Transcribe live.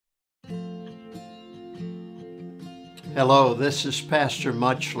Hello, this is Pastor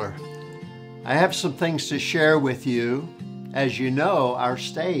Muchler. I have some things to share with you. As you know, our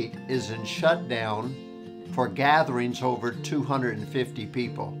state is in shutdown for gatherings over 250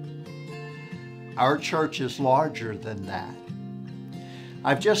 people. Our church is larger than that.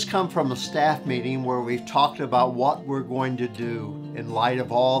 I've just come from a staff meeting where we've talked about what we're going to do in light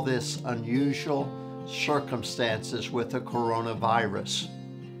of all this unusual circumstances with the coronavirus.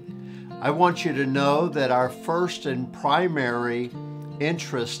 I want you to know that our first and primary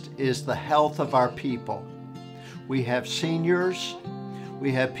interest is the health of our people. We have seniors,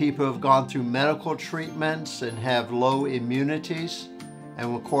 we have people who have gone through medical treatments and have low immunities,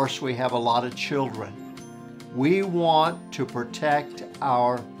 and of course we have a lot of children. We want to protect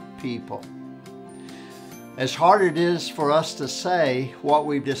our people. As hard it is for us to say, what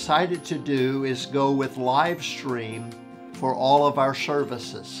we've decided to do is go with live stream for all of our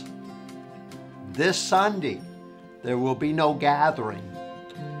services. This Sunday, there will be no gathering.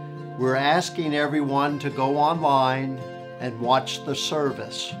 We're asking everyone to go online and watch the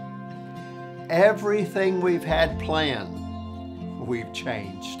service. Everything we've had planned, we've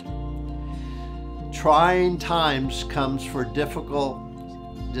changed. Trying times comes for difficult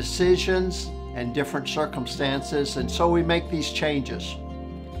decisions and different circumstances, and so we make these changes.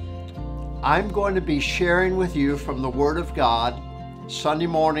 I'm going to be sharing with you from the Word of God Sunday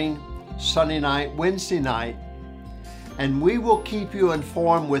morning, Sunday night, Wednesday night, and we will keep you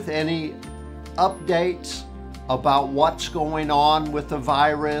informed with any updates about what's going on with the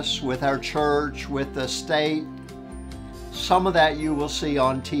virus, with our church, with the state. Some of that you will see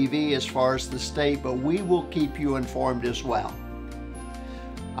on TV as far as the state, but we will keep you informed as well.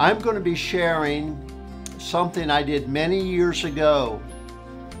 I'm going to be sharing something I did many years ago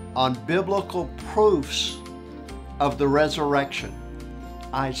on biblical proofs of the resurrection.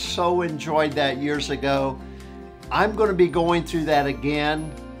 I so enjoyed that years ago. I'm going to be going through that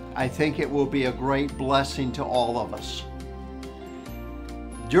again. I think it will be a great blessing to all of us.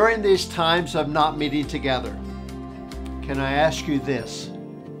 During these times of not meeting together, can I ask you this?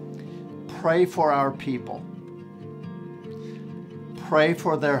 Pray for our people. Pray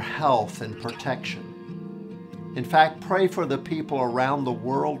for their health and protection. In fact, pray for the people around the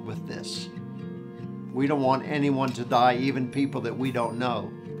world with this. We don't want anyone to die, even people that we don't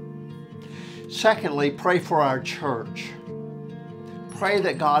know. Secondly, pray for our church. Pray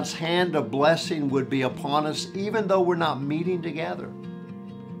that God's hand of blessing would be upon us, even though we're not meeting together.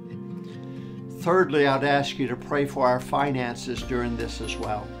 Thirdly, I'd ask you to pray for our finances during this as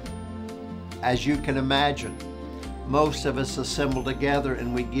well. As you can imagine, most of us assemble together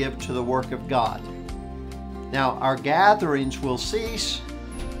and we give to the work of God. Now, our gatherings will cease,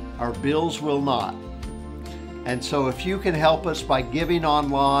 our bills will not. And so if you can help us by giving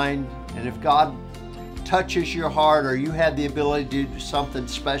online, and if God touches your heart or you had the ability to do something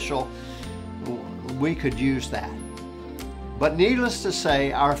special, we could use that. But needless to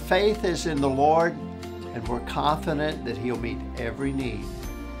say, our faith is in the Lord, and we're confident that He'll meet every need.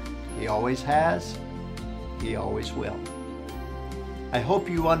 He always has, He always will. I hope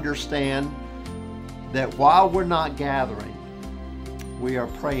you understand that while we're not gathering, we are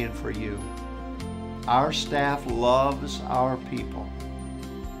praying for you. Our staff loves our people,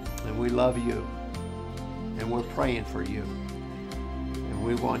 and we love you, and we're praying for you, and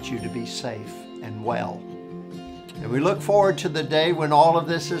we want you to be safe and well. And we look forward to the day when all of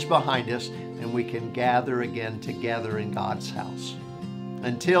this is behind us and we can gather again together in God's house.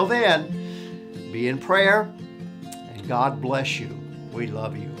 Until then, be in prayer, and God bless you. We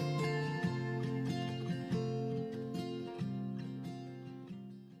love you.